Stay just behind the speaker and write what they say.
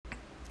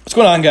What's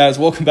going on, guys?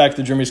 Welcome back to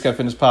the Jeremy Scott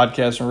Fitness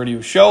Podcast and Radio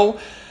Show.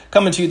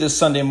 Coming to you this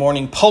Sunday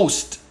morning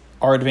post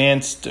our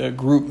advanced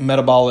group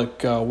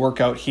metabolic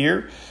workout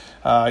here.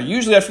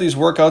 Usually after these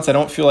workouts, I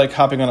don't feel like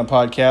hopping on a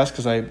podcast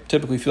because I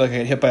typically feel like I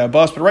get hit by a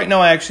bus. But right now,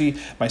 my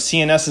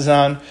CNS is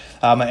on.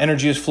 My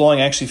energy is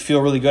flowing. I actually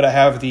feel really good. I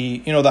have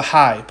the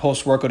high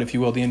post-workout, if you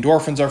will. The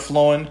endorphins are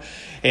flowing,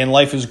 and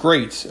life is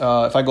great.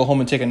 If I go home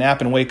and take a nap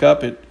and wake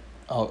up,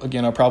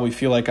 I'll probably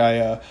feel like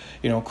I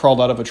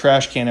crawled out of a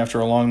trash can after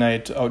a long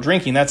night out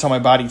drinking. That's how my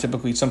body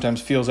typically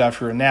sometimes feels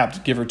after a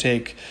nap, give or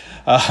take,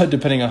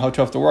 depending on how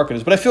tough the workout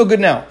is. But I feel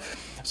good now.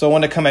 So I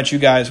want to come at you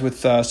guys with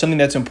something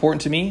that's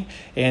important to me,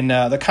 and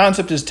the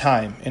concept is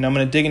time. And I'm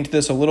going to dig into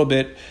this a little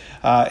bit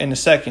in a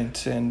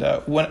second. And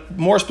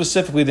more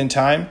specifically than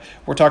time,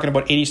 we're talking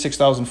about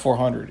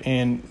 86,400.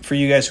 And for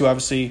you guys who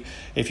obviously,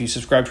 if you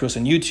subscribe to us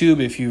on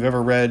YouTube, if you've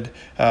ever read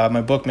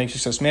my book, Make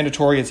Success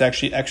Mandatory, it's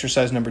actually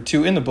exercise number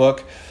 2 in the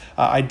book.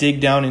 I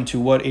dig down into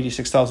what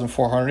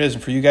 86,400 is.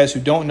 And for you guys who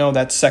don't know,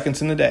 that's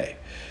seconds in the day.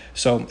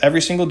 So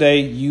every single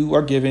day you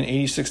are given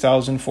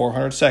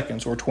 86,400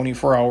 seconds or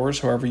 24 hours,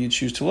 however you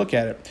choose to look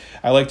at it.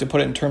 I like to put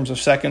it in terms of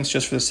seconds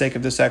just for the sake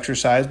of this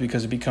exercise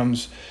because it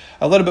becomes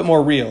a little bit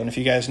more real. And if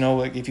you guys know,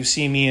 like if you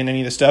see me in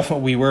any of the stuff,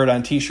 we wear it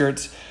on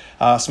t-shirts,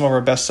 some of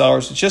our best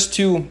sellers, just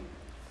to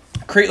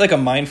create like a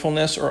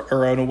mindfulness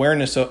or an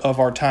awareness of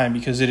our time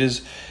because it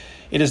is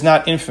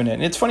not infinite.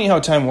 And it's funny how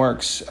time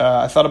works.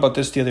 I thought about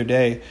this the other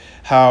day,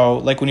 how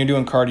like when you're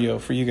doing cardio,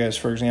 for you guys,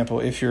 for example,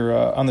 if you're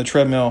on the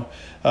treadmill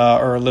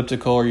or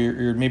elliptical, or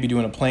you're maybe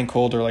doing a plank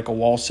hold or like a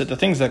wall sit, the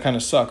things that kind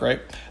of suck,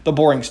 right? The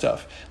boring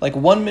stuff. Like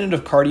 1 minute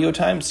of cardio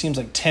time seems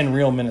like 10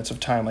 real minutes of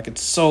time. Like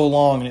it's so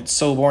long and it's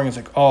so boring. It's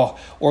like, oh,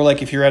 or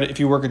like if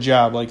you work a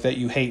job like that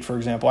you hate, for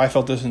example. I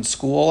felt this in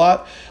school a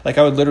lot. Like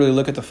I would literally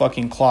look at the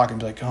fucking clock and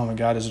be like, oh my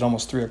God, is it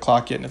almost 3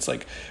 o'clock yet? And it's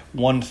like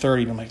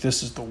 1:30. And I'm like,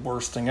 this is the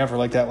worst thing ever.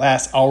 Like that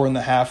last hour and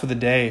a half of the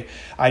day,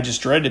 I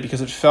just dreaded it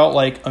because it felt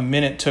like a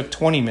minute took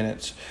 20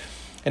 minutes.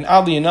 And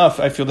oddly enough,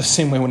 I feel the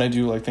same way when I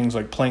do like things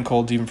like plank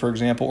holds, even for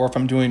example, or if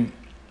I'm doing,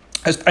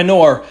 I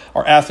know our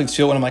athletes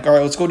feel when I'm like, all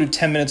right, let's go do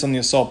 10 minutes on the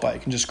assault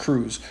bike and just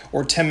cruise,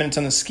 or 10 minutes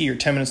on the ski, or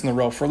 10 minutes on the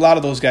rope. For a lot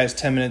of those guys,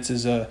 10 minutes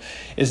is an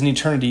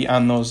eternity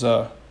on those,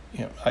 I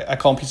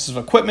call them pieces of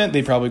equipment.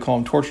 They probably call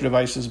them torture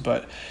devices,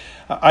 but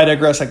I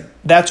digress. Like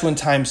that's when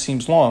time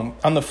seems long.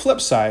 On the flip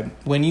side,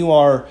 when you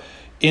are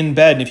in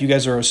bed, and if you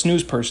guys are a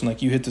snooze person,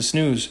 like you hit the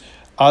snooze,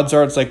 odds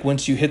are it's like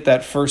once you hit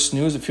that first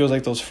snooze, it feels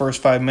like those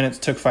first 5 minutes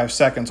took 5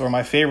 seconds. Or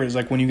my favorite is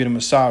like when you get a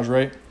massage,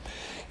 right?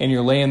 And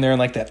you're laying there and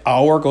like that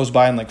hour goes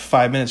by in like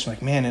 5 minutes. You're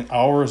like, man, an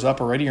hour is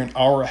up already, or an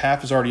hour and a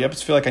half is already up. I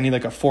feel like I need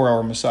like a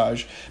 4-hour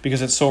massage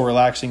because it's so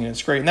relaxing and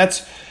it's great. And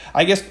that's,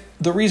 I guess,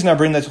 the reason I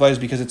bring that to light is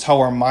because it's how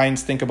our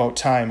minds think about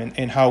time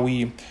and how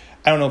we,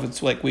 I don't know if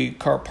it's like we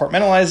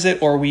compartmentalize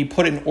it or we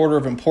put it in order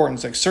of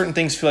importance. Like certain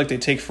things feel like they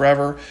take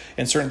forever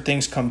and certain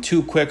things come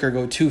too quick or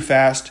go too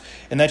fast.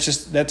 And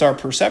that's our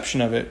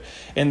perception of it.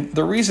 And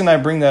the reason I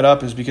bring that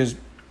up is because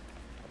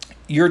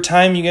your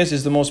time, you guys,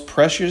 is the most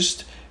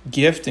precious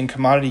gift and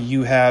commodity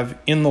you have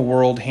in the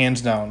world,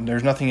 hands down.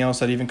 There's nothing else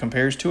that even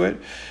compares to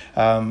it.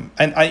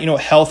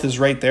 Health is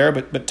right there,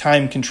 but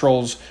time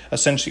controls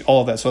essentially all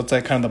of that. So it's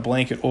like kind of the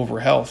blanket over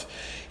health.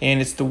 And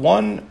it's the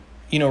one,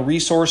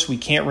 resource we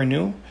can't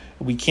renew.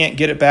 We can't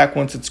get it back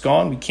once it's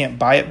gone. We can't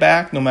buy it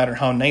back no matter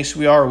how nice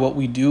we are or what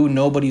we do.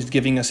 Nobody's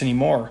giving us any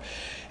more.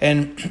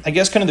 And I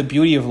guess kind of the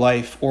beauty of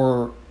life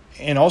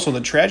and also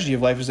the tragedy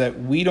of life is that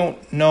we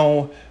don't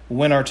know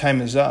when our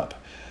time is up.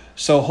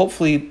 So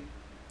hopefully,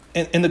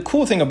 and the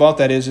cool thing about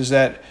that is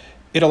that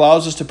it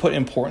allows us to put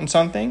importance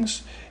on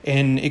things,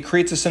 and it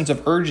creates a sense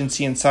of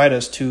urgency inside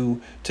us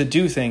to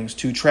do things,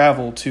 to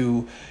travel,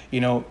 to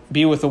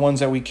be with the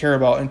ones that we care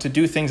about, and to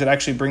do things that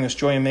actually bring us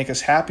joy and make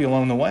us happy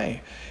along the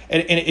way.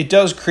 And it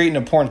does create an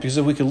importance because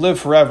if we could live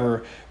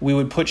forever, we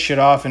would put shit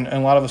off, and a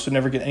lot of us would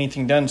never get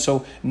anything done.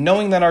 So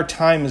knowing that our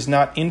time is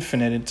not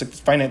infinite, it's a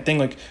finite thing.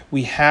 Like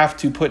we have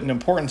to put an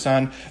importance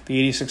on the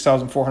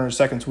 86,400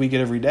 seconds we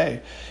get every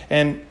day.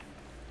 And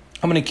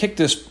I'm going to kick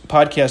this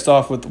podcast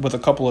off with a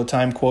couple of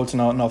time quotes,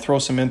 and I'll throw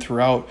some in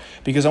throughout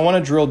because I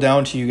want to drill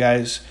down to you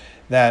guys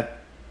that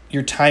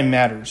your time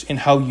matters and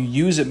how you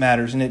use it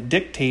matters, and it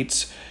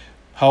dictates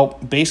how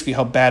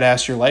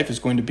badass your life is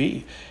going to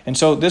be. And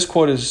so this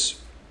quote is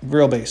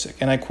real basic,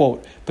 and I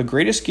quote, "The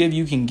greatest gift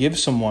you can give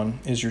someone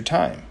is your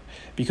time,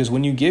 because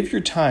when you give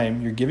your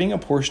time, you're giving a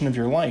portion of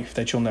your life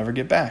that you'll never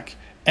get back."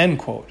 End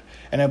quote.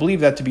 And I believe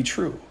that to be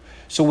true.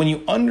 So when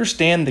you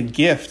understand the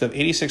gift of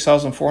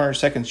 86,400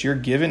 seconds you're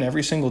given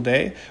every single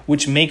day,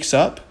 which makes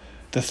up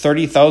the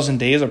 30,000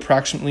 days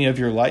approximately of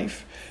your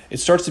life, it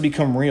starts to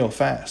become real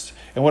fast.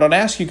 And what I'd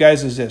ask you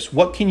guys is this: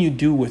 what can you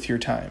do with your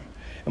time?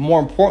 And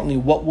more importantly,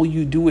 what will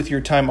you do with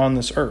your time on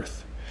this earth?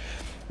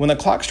 When the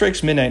clock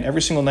strikes midnight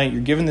every single night, you're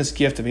given this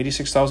gift of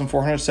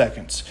 86,400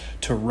 seconds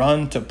to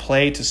run, to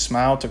play, to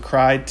smile, to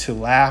cry, to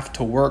laugh,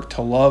 to work,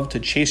 to love, to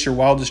chase your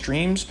wildest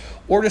dreams,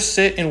 or to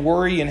sit and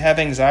worry and have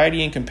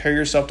anxiety and compare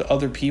yourself to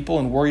other people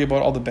and worry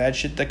about all the bad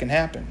shit that can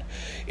happen.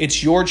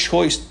 It's your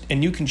choice,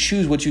 and you can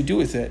choose what you do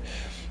with it.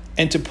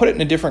 And to put it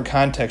in a different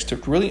context, to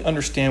really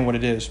understand what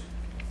it is,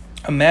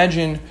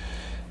 imagine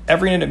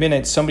every night at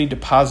midnight somebody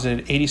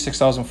deposited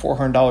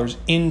 $86,400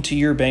 into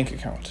your bank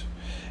account.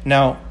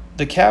 Now,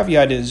 the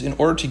caveat is, in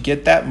order to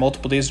get that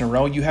multiple days in a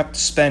row, you have to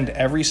spend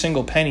every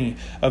single penny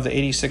of the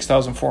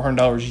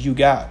 $86,400 you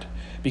got,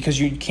 because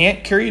you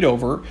can't carry it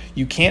over,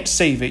 you can't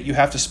save it, you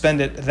have to spend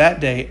it that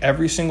day,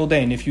 every single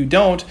day. And if you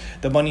don't,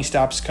 the money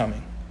stops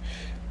coming.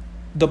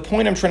 The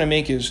point I'm trying to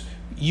make is,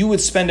 you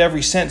would spend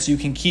every cent so you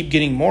can keep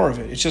getting more of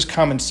it. It's just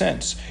common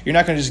sense. You're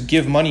not going to just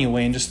give money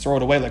away and just throw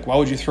it away. Like, why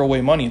would you throw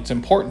away money? It's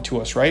important to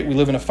us, right? We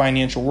live in a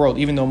financial world.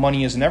 Even though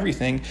money isn't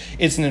everything,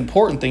 it's an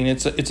important thing.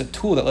 It's a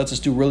tool that lets us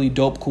do really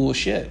dope, cool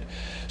shit.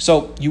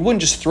 So you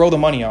wouldn't just throw the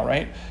money out,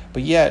 right?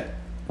 But yet,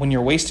 when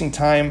you're wasting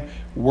time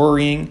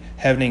worrying,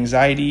 having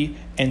anxiety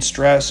and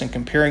stress and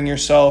comparing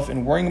yourself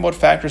and worrying about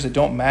factors that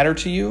don't matter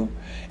to you,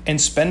 and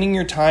spending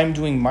your time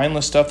doing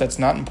mindless stuff that's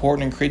not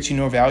important and creates you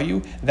no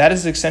value, that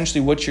is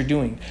essentially what you're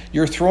doing.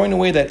 You're throwing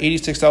away that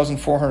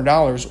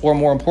 $86,400, or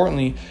more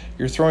importantly,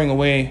 you're throwing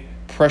away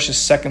precious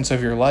seconds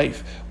of your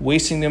life,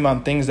 wasting them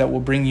on things that will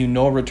bring you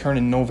no return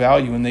and no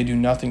value, and they do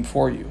nothing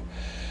for you.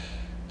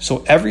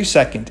 So every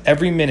second,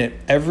 every minute,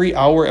 every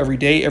hour, every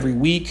day, every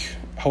week,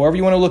 however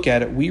you want to look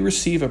at it, we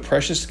receive a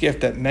precious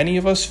gift that many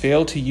of us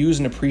fail to use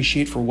and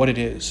appreciate for what it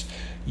is.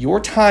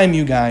 Your time,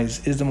 you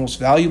guys, is the most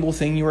valuable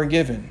thing you are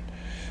given.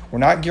 We're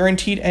not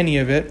guaranteed any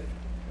of it.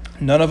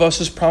 None of us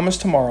is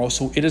promised tomorrow,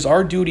 so it is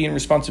our duty and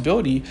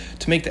responsibility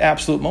to make the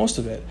absolute most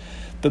of it.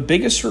 The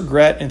biggest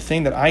regret and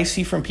thing that I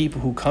see from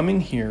people who come in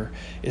here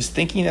is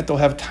thinking that they'll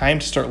have time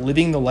to start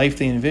living the life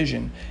they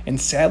envision. And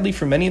sadly,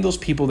 for many of those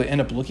people, they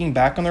end up looking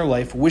back on their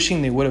life,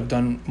 wishing they would have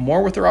done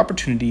more with their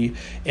opportunity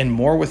and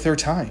more with their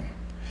time.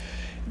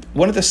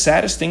 One of the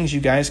saddest things you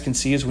guys can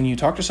see is when you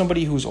talk to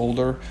somebody who's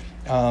older,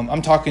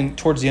 I'm talking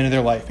towards the end of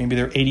their life, maybe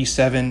they're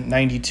 87,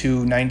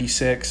 92,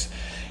 96,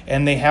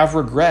 and they have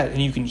regret,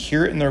 and you can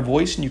hear it in their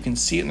voice and you can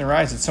see it in their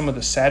eyes. It's some of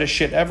the saddest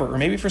shit ever. Or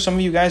maybe for some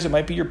of you guys, it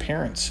might be your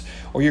parents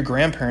or your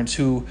grandparents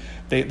who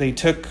they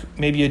took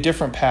maybe a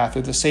different path,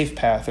 or the safe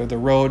path, or the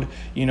road,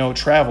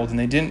 traveled, and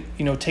they didn't,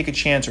 take a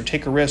chance or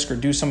take a risk or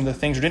do some of the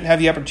things, or didn't have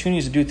the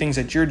opportunities to do things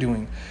that you're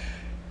doing.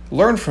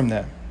 Learn from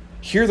them.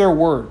 Hear their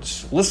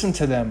words. Listen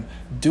to them.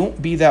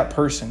 Don't be that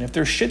person. If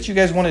there's shit you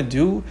guys want to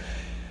do,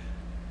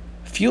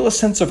 feel a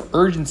sense of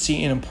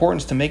urgency and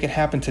importance to make it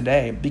happen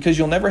today, because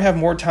you'll never have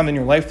more time in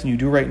your life than you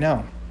do right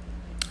now.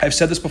 I've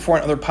said this before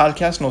on other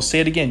podcasts, and I'll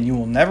say it again. You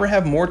will never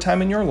have more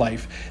time in your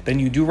life than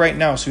you do right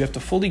now, so you have to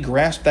fully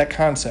grasp that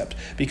concept,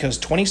 because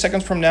 20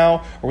 seconds from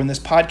now, or when this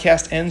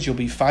podcast ends, you'll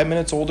be 5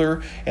 minutes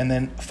older, and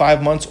then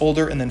 5 months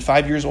older, and then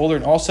 5 years older,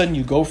 and all of a sudden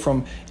you go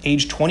from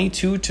age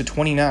 22 to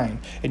 29,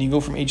 and you go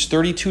from age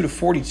 32 to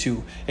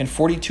 42, and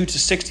 42 to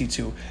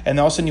 62, and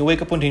all of a sudden you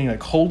wake up one day and you're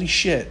like, holy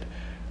shit,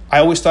 I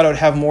always thought I would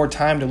have more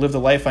time to live the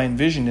life I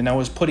envisioned, and I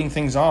was putting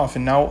things off,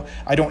 and now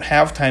I don't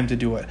have time to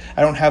do it.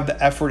 I don't have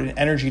the effort and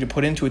energy to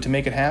put into it to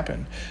make it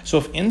happen. So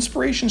if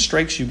inspiration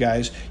strikes you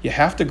guys, you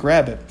have to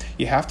grab it.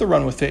 You have to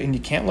run with it, and you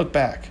can't look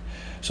back.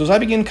 So as I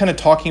begin kind of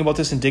talking about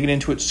this and digging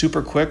into it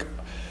super quick,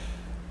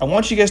 I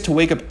want you guys to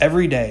wake up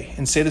every day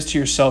and say this to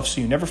yourself so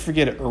you never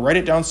forget it, or write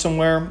it down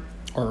somewhere.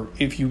 Or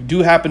if you do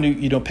happen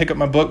to, pick up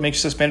my book, Make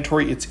Success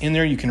Mandatory, it's in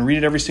there. You can read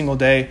it every single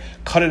day.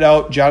 Cut it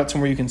out, jot it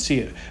somewhere you can see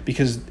it,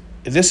 because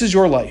if this is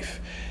your life,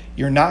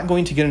 you're not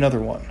going to get another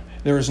one.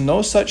 There is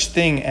no such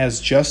thing as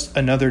just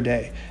another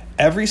day.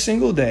 Every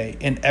single day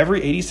and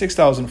every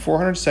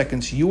 86,400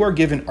 seconds you are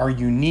given are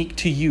unique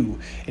to you,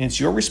 and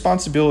it's your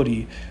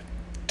responsibility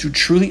to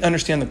truly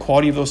understand the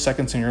quality of those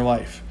seconds in your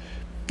life.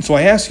 So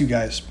I ask you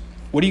guys,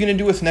 what are you going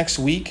to do with next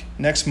week,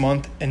 next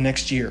month, and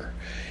next year?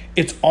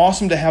 It's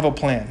awesome to have a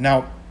plan.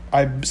 Now,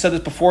 I've said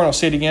this before and I'll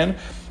say it again.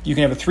 You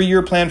can have a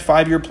 3-year plan,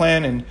 5-year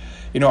plan, and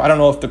I don't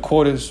know if the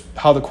quote is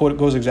how the quote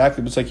goes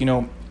exactly, but it's like,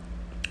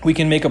 we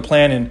can make a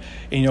plan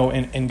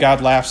and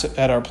God laughs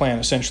at our plan,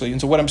 essentially. And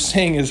so what I'm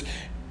saying is,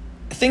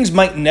 things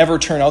might never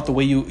turn out the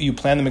way you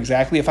plan them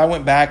exactly. If I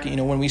went back,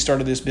 when we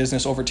started this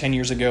business over 10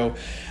 years ago,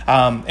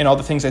 and all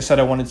the things I said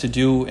I wanted to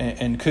do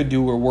and could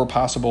do or were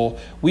possible,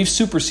 we've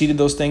superseded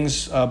those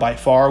things by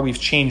far. We've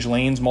changed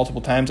lanes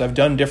multiple times. I've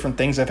done different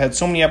things. I've had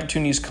so many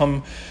opportunities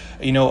come,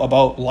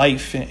 about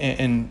life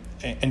and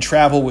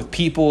travel with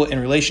people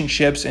and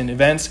relationships and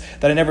events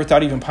that I never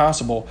thought even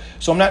possible.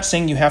 So I'm not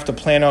saying you have to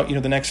plan out,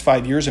 the next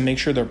 5 years and make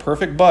sure they're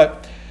perfect,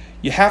 but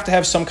you have to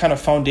have some kind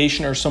of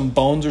foundation or some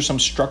bones or some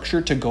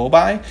structure to go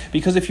by,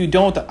 because if you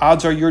don't, the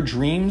odds are your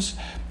dreams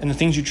and the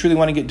things you truly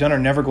want to get done are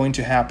never going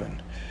to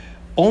happen.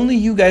 Only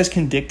you guys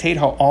can dictate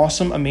how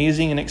awesome,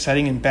 amazing, and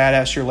exciting and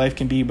badass your life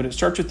can be, but it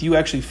starts with you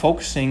actually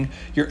focusing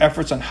your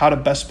efforts on how to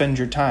best spend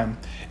your time.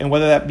 And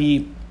whether that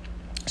be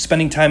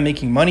spending time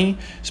making money,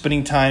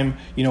 spending time,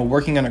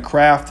 working on a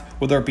craft,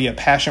 whether it be a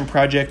passion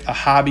project, a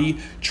hobby,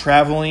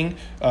 traveling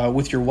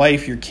with your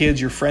wife, your kids,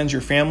 your friends,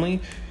 your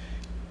family,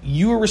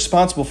 you are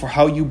responsible for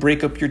how you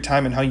break up your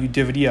time and how you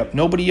divvy up.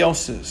 Nobody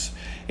else is.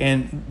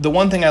 And the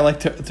one thing I like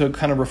to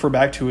kind of refer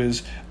back to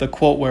is the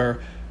quote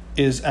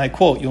and I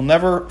quote, "You'll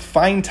never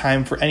find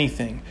time for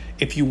anything.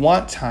 If you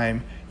want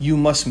time, you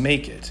must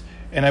make it.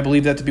 And I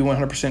believe that to be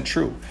 100%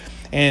 true.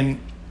 And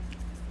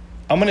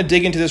I'm going to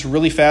dig into this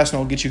really fast, and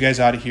I'll get you guys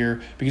out of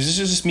here, because this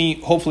is just me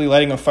hopefully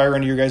lighting a fire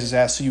under your guys'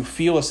 ass so you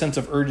feel a sense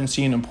of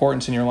urgency and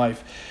importance in your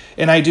life.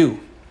 And I do.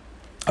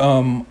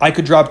 I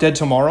could drop dead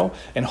tomorrow,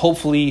 and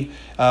hopefully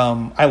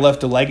I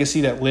left a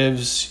legacy that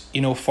lives,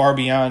 far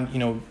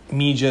beyond,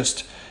 me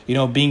just,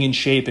 being in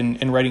shape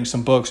and writing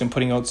some books and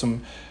putting out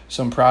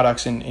some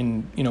products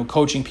and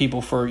coaching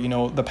people for,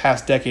 the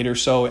past decade or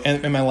so,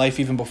 and in my life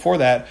even before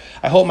that.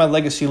 I hope my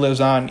legacy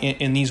lives on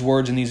in these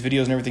words and these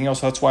videos and everything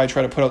else. That's why I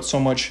try to put out so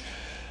much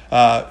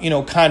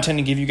content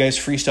and give you guys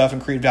free stuff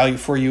and create value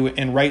for you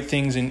and write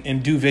things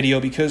and do video,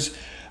 because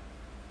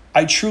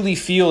I truly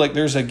feel like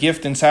there's a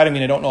gift inside of me,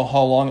 and I don't know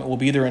how long it will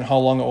be there and how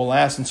long it will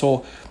last. And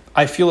so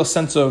I feel a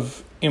sense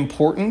of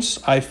importance.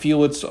 I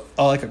feel it's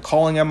like a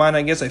calling on mine,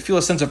 I guess. I feel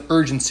a sense of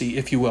urgency,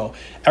 if you will.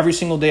 Every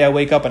single day I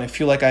wake up and I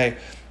feel like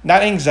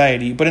not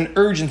anxiety, but an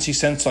urgency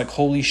sense, like,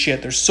 holy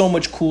shit, there's so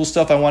much cool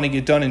stuff I want to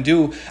get done and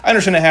do. I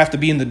understand I have to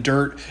be in the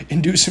dirt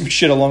and do some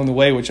shit along the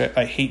way, which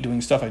I hate doing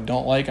stuff I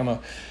don't like. I'm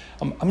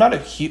not a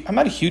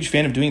huge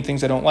fan of doing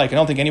things I don't like. I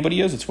don't think anybody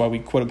is. It's why we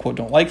quote unquote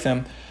don't like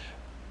them.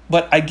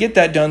 But I get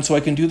that done so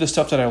I can do the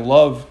stuff that I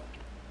love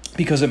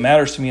because it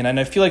matters to me. And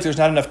I feel like there's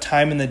not enough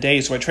time in the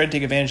day, so I try to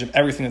take advantage of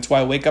everything. That's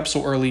why I wake up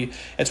so early.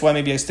 It's why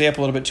maybe I stay up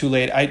a little bit too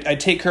late. I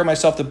take care of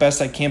myself the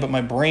best I can, but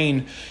my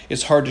brain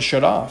is hard to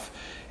shut off.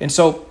 And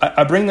so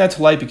I bring that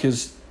to light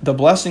because the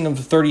blessing of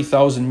the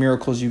 30,000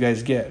 miracles you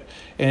guys get,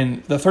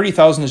 and the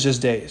 30,000 is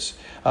just days.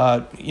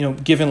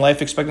 Given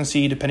life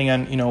expectancy, depending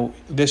on,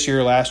 this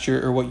year, last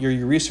year, or what year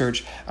you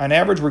research, on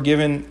average, we're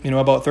given,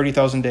 about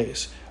 30,000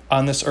 days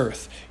on this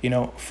earth,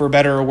 for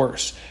better or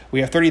worse.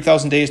 We have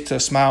 30,000 days to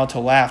smile, to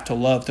laugh, to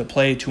love, to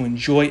play, to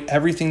enjoy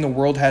everything the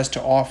world has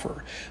to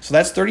offer. So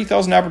that's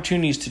 30,000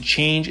 opportunities to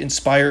change,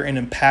 inspire, and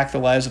impact the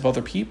lives of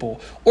other people,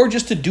 or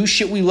just to do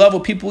shit we love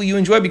with people you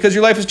enjoy, because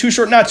your life is too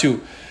short not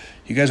to.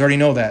 You guys already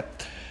know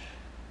that.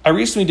 I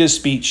recently did a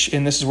speech,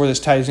 and this is where this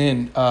ties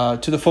in, to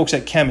the folks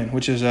at Kemin,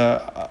 which is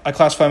I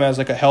classify them as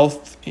like a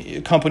health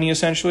company,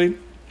 essentially,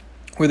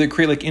 where they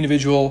create like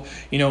individual,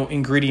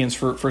 ingredients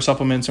for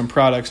supplements and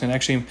products. And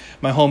actually,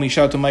 my homie,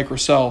 shout out to Mike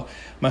Russell,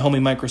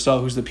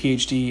 who's the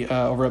PhD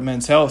over at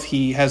Men's Health,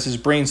 he has his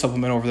brain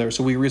supplement over there.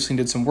 So we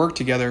recently did some work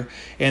together,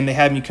 and they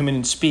had me come in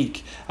and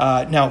speak.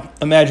 Now,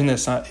 imagine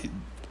this.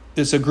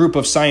 There's a group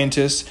of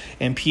scientists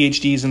and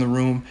PhDs in the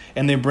room,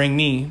 and they bring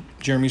me,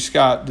 Jeremy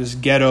Scott, this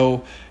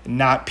ghetto,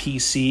 not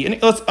PC. And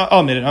I'll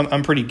admit it,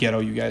 I'm pretty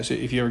ghetto, you guys.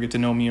 If you ever get to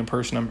know me in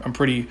person, I'm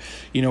pretty,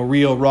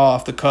 real, raw,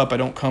 off the cup. I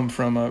don't come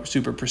from a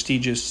super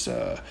prestigious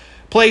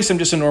place. I'm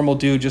just a normal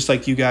dude, just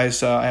like you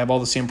guys. I have all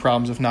the same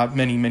problems, if not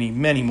many, many,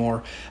 many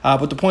more.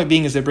 But the point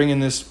being is they bring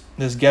in this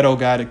ghetto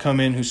guy to come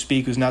in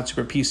who's not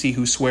super PC,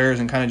 who swears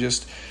and kind of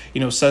just,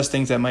 says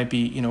things that might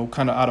be,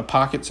 kind of out of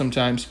pocket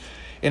sometimes.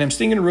 And I'm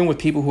sitting in a room with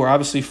people who are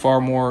obviously far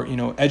more,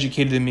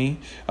 educated than me.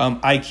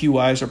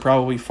 IQ-wise are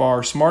probably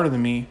far smarter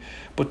than me.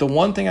 But the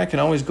one thing I can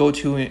always go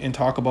to and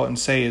talk about and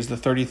say is the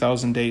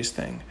 30,000 days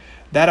thing.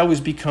 That always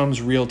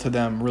becomes real to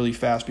them really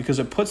fast, because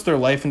it puts their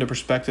life into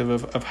perspective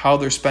of how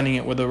they're spending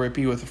it, whether it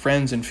be with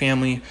friends and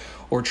family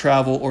or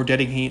travel or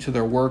dedicating it to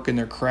their work and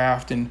their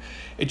craft. And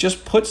it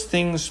just puts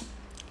things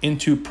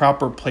into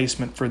proper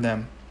placement for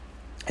them.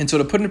 And so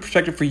to put into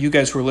perspective for you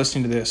guys who are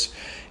listening to this,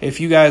 if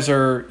you guys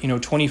are,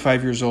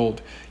 25 years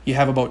old, you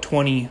have about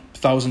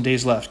 20,000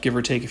 days left, give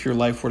or take, if your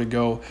life were to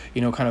go,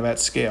 kind of at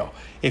scale.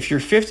 If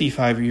you're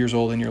 55 years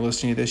old and you're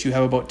listening to this, you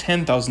have about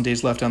 10,000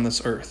 days left on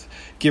this earth,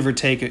 give or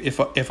take,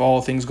 if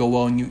all things go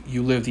well and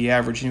you live the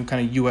average,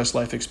 kind of U.S.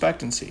 life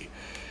expectancy.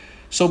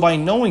 So by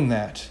knowing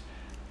that,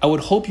 I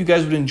would hope you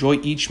guys would enjoy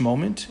each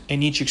moment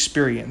and each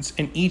experience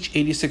and each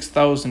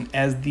 86,000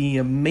 as the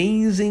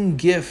amazing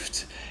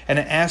gift. And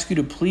I ask you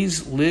to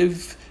please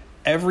live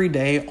every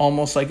day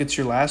almost like it's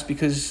your last,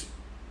 because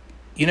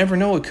you never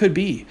know, it could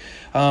be.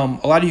 A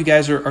lot of you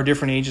guys are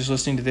different ages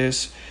listening to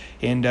this,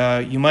 and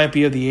you might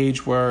be of the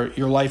age where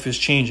your life is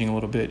changing a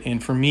little bit.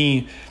 And for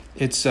me,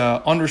 it's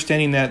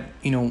understanding that,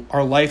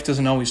 our life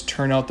doesn't always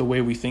turn out the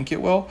way we think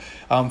it will.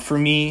 For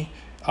me,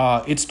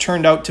 it's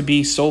turned out to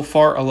be so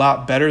far a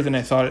lot better than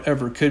I thought it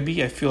ever could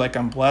be. I feel like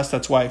I'm blessed.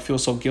 That's why I feel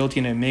so guilty,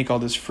 and I make all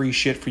this free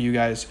shit for you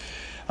guys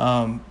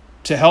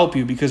to help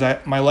you, because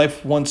my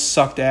life once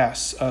sucked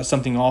ass,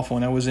 something awful,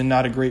 and I was in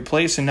not a great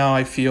place, and now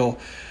I feel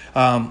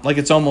like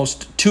it's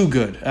almost too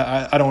good.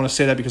 I don't want to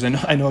say that because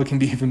I know it can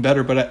be even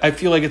better, but I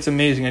feel like it's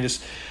amazing.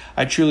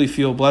 I truly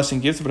feel blessed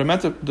and gifted. But I'm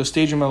at the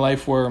stage in my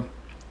life where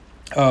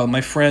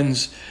my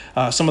friends,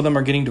 some of them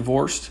are getting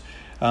divorced.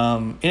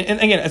 And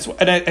again, I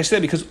say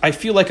that because I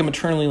feel like I'm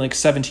eternally like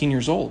 17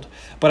 years old,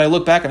 but I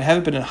look back and I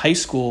haven't been in high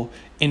school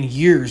in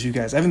years, you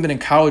guys. I haven't been in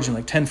college in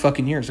like 10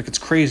 fucking years. Like, it's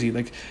crazy,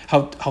 like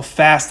how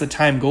fast the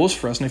time goes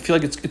for us. And I feel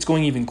like it's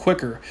going even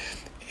quicker.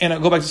 And I'll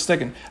go back to a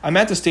second. I'm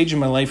at the stage in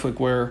my life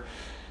like where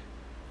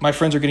my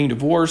friends are getting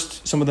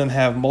divorced. Some of them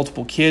have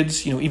multiple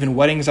kids. Even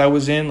weddings I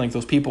was in, like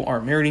those people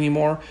aren't married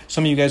anymore.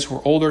 Some of you guys who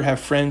are older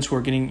have friends who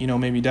are getting,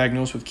 maybe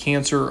diagnosed with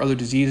cancer or other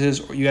diseases.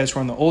 Or you guys who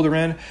are on the older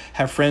end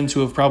have friends who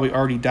have probably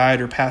already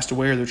died or passed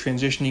away, or they're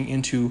transitioning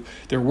into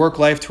their work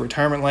life to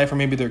retirement life, or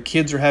maybe their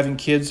kids are having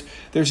kids.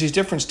 There's these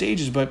different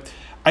stages, but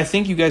I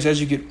think you guys, as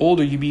you get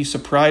older, you'd be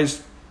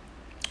surprised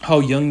how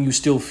young you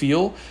still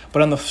feel.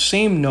 But on the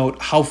same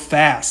note, how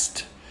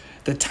fast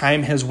the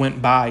time has went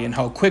by and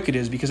how quick it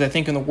is, because I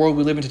think in the world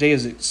we live in today,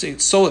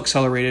 it's so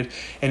accelerated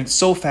and it's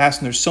so fast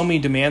and there's so many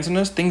demands on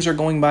us. Things are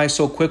going by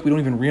so quick we don't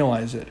even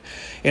realize it.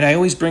 And I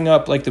always bring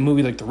up like the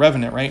movie like The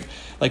Revenant, right?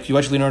 Like you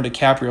watch Leonardo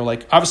DiCaprio,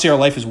 like obviously our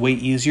life is way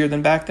easier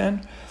than back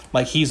then.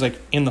 Like he's like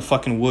in the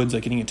fucking woods,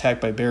 like getting attacked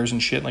by bears and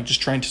shit, like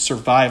just trying to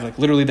survive, like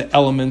literally the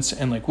elements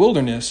and like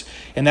wilderness.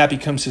 And that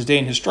becomes his day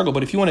and his struggle.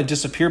 But if you want to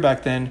disappear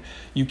back then,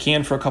 you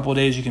can for a couple of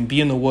days, you can be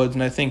in the woods.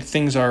 And I think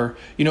things are,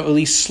 at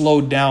least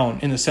slowed down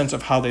in the sense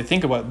of how they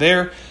think about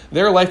it.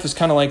 Their life is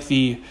kind of like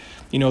the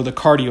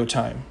cardio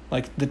time,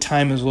 like the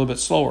time is a little bit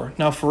slower.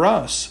 Now for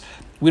us,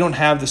 we don't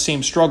have the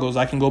same struggles.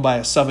 I can go buy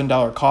a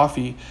 $7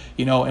 coffee,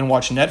 and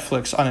watch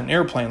Netflix on an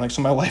airplane. Like,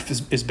 so my life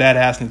is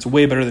badass and it's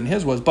way better than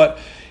his was. But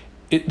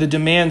the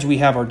demands we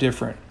have are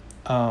different.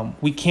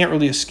 We can't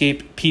really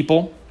escape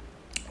people.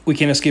 We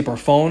can't escape our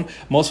phone.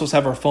 Most of us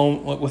have our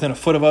phone within a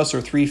foot of us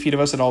or 3 feet of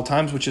us at all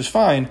times, which is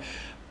fine.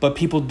 But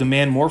people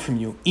demand more from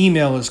you.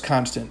 Email is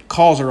constant.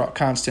 Calls are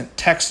constant.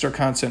 Texts are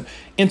constant.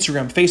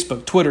 Instagram,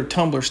 Facebook, Twitter,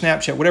 Tumblr,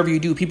 Snapchat, whatever you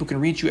do, people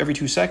can reach you every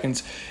 2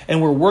 seconds. And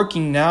we're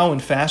working now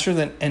and faster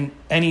than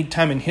any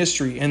time in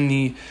history.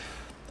 And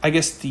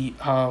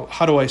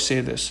how do I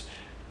say this?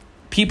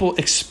 People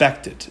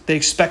expect it. They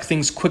expect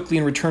things quickly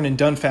in return and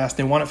done fast.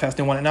 They want it fast.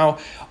 They want it now.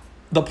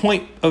 The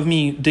point of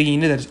me digging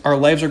into that is our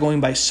lives are going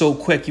by so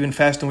quick, even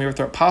faster than we ever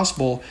thought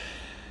possible.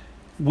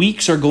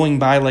 Weeks are going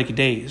by like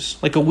days.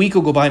 Like a week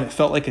will go by and it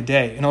felt like a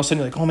day. And all of a sudden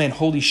you're like, oh man,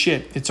 holy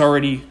shit. It's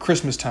already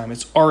Christmas time.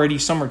 It's already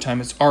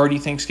summertime. It's already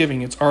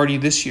Thanksgiving. It's already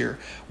this year.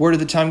 Where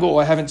did the time go? Oh,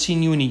 I haven't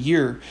seen you in a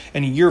year.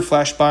 And a year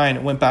flashed by and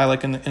it went by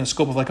like in a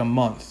scope of like a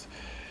month.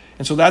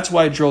 And so that's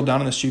why I drilled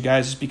down on this to you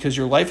guys, is because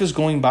your life is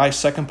going by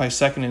second by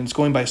second and it's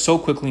going by so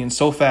quickly and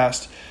so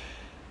fast.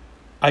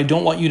 I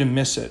don't want you to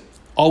miss it.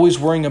 Always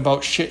worrying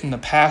about shit in the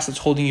past that's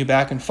holding you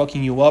back and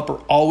fucking you up, or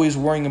always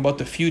worrying about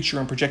the future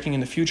and projecting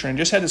in the future. And I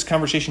just had this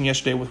conversation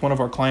yesterday with one of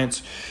our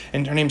clients,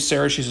 and her name's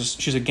Sarah.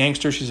 She's a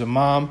gangster. She's a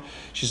mom.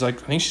 She's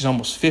like, I think she's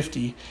almost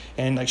 50,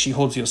 and like she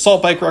holds the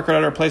assault bike record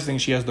at our place. I think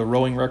she has the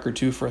rowing record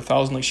too for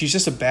 1,000. Like she's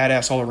just a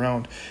badass all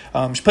around.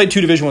 She played 2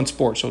 Division I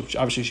sports, so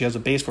obviously she has a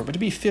base for it. But to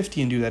be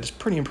 50 and do that is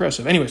pretty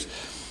impressive. Anyways,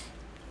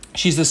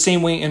 she's the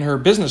same way in her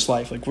business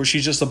life, like where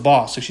she's just a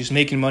boss. Like she's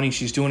making money,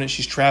 she's doing it,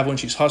 she's traveling,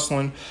 she's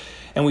hustling.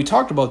 And we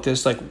talked about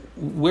this, like,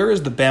 where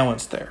is the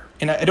balance there?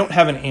 And I don't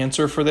have an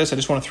answer for this. I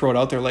just want to throw it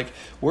out there. Like,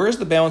 where is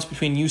the balance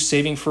between you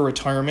saving for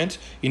retirement,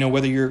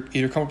 whether you're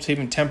either comfortable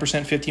saving 10%,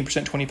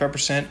 15%,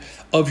 25%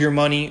 of your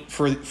money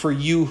for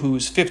you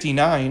who's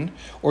 59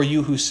 or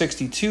you who's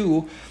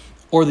 62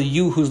 or the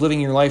you who's living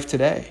your life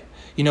today?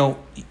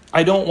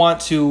 I don't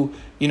want to,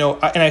 and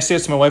I say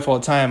this to my wife all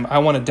the time, I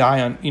want to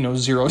die on,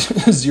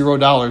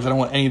 $0. I don't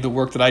want any of the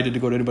work that I did to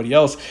go to anybody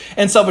else.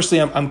 And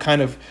selfishly, I'm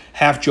kind of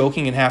half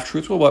joking and half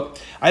truthful,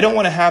 but I don't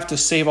want to have to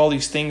save all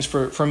these things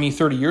for me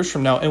 30 years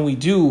from now. And we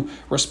do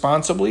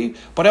responsibly,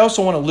 but I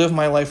also want to live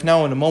my life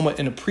now in a moment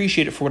and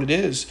appreciate it for what it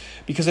is,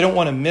 because I don't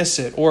want to miss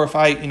it. Or if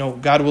I,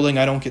 God willing,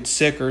 I don't get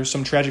sick or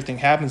some tragic thing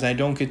happens and I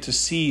don't get to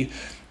see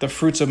the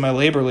fruits of my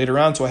labor later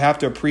on. So I have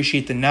to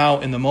appreciate the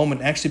now in the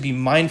moment, actually be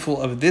mindful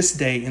of this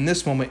day in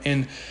this moment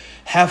and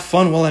have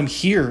fun while I'm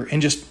here.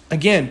 And just,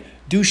 again,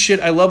 do shit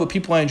I love with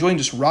people I enjoy and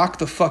just rock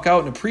the fuck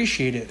out and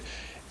appreciate it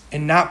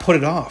and not put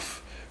it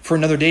off for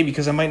another day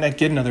because I might not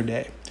get another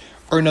day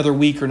or another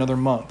week or another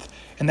month.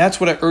 And that's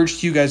what I urge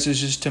to you guys,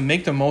 is just to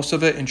make the most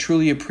of it and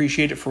truly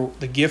appreciate it for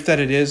the gift that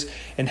it is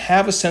and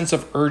have a sense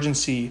of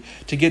urgency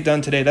to get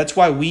done today. That's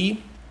why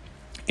we,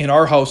 in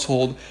our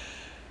household,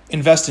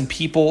 invest in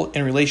people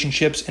and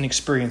relationships and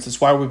experience. That's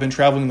why we've been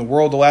traveling the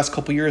world the last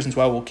couple of years, and that's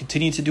why we'll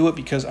continue to do it,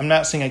 because I'm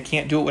not saying I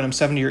can't do it when I'm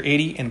 70 or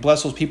 80, and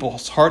bless those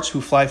people's hearts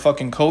who fly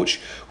fucking coach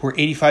who are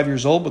 85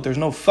 years old, but there's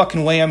no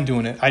fucking way I'm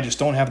doing it. I just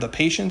don't have the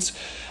patience.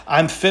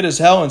 I'm fit as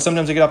hell, and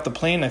sometimes I get off the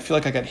plane and I feel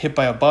like I got hit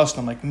by a bus, and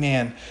I'm like,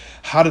 man,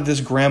 how did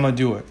this grandma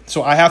do it?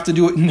 So I have to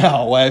do it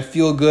now while I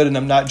feel good and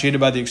I'm not jaded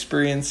by the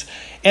experience,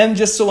 and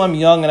just so I'm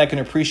young and I can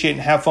appreciate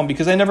and have fun,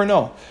 because I never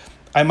know.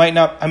 I might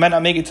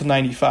not make it to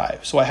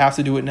 95, so I have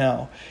to do it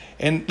now.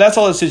 And that's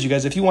all this is, you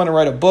guys. If you want to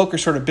write a book or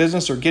start a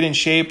business or get in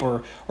shape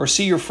or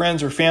see your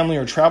friends or family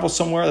or travel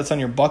somewhere that's on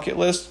your bucket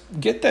list,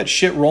 get that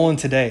shit rolling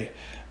today.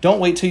 Don't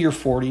wait till you're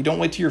 40. Don't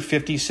wait till you're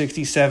 50,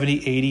 60,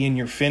 70, 80 and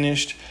you're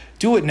finished.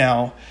 Do it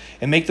now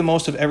and make the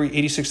most of every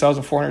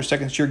 86,400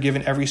 seconds you're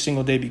given every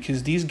single day,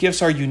 because these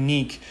gifts are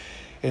unique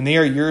and they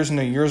are yours and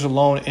they're yours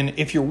alone. And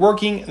if you're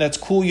working, that's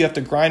cool. You have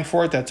to grind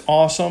for it. That's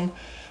awesome.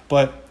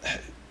 But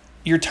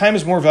your time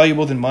is more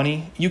valuable than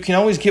money. You can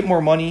always get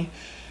more money,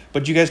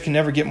 but you guys can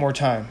never get more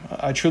time.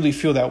 I truly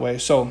feel that way.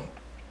 So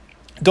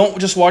Don't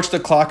just watch the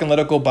clock and let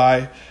it go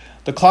by.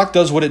 The clock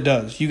does what it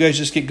does. You guys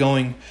just get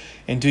going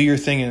and do your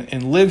thing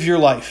and live your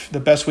life the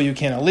best way you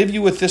can. I'll leave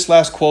you with this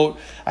last quote.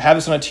 I have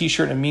this on a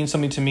t-shirt and it means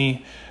something to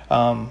me.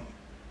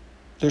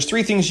 There's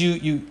 3 things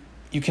you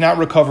cannot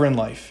recover in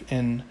life.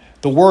 And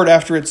the word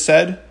after it's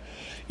said,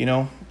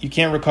 you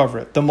can't recover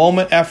it. The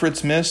moment after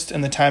it's missed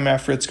and the time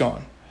after it's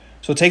gone.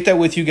 So take that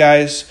with you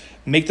guys.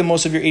 Make the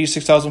most of your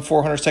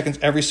 86,400 seconds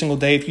every single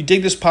day. If you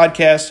dig this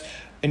podcast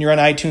and you're on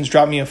iTunes,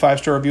 drop me a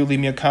 5-star review, leave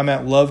me a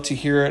comment. Love to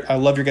hear it. I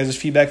love your guys'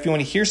 feedback. If you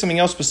want to hear something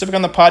else specific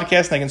on the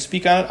podcast and I can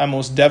speak on it, I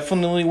most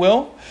definitely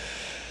will.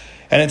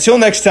 And until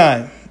next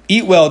time,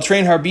 eat well,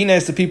 train hard, be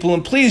nice to people,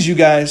 and please, you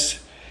guys,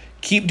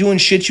 keep doing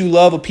shit you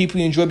love with people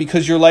you enjoy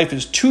because your life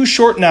is too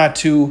short not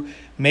to.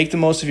 Make the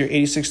most of your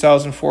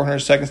 86,400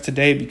 seconds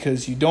today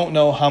because you don't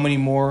know how many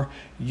more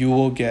you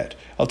will get.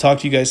 I'll talk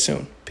to you guys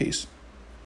soon. Peace.